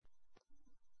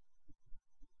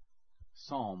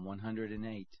Psalm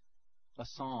 108. A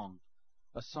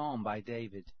psalm by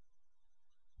David.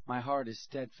 My heart is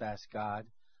steadfast, God.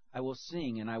 I will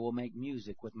sing and I will make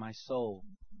music with my soul.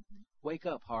 Wake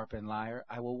up, harp and lyre,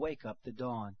 I will wake up the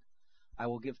dawn. I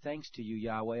will give thanks to you,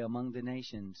 Yahweh, among the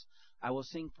nations. I will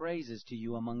sing praises to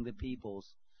you among the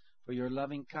peoples. For your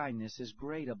loving kindness is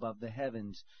great above the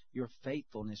heavens. Your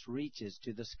faithfulness reaches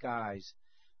to the skies.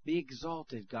 Be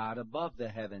exalted, God, above the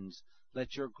heavens.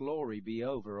 Let your glory be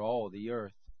over all the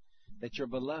earth. That your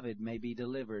beloved may be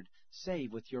delivered.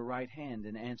 Save with your right hand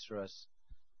and answer us.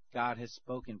 God has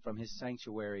spoken from his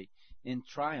sanctuary. In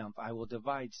triumph I will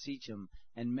divide Shechem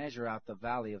and measure out the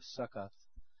valley of Succoth.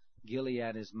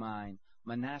 Gilead is mine,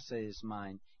 Manasseh is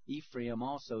mine, Ephraim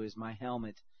also is my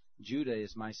helmet, Judah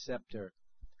is my scepter.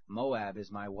 Moab is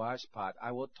my washpot.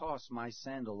 I will toss my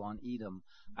sandal on Edom.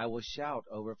 I will shout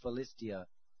over Philistia.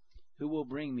 Who will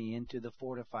bring me into the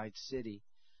fortified city?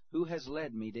 Who has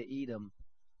led me to Edom?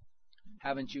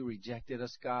 Haven't you rejected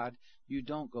us, God? You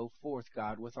don't go forth,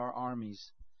 God, with our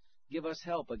armies. Give us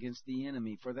help against the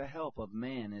enemy, for the help of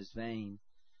man is vain.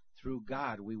 Through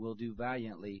God we will do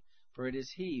valiantly, for it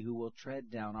is he who will tread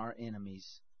down our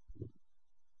enemies.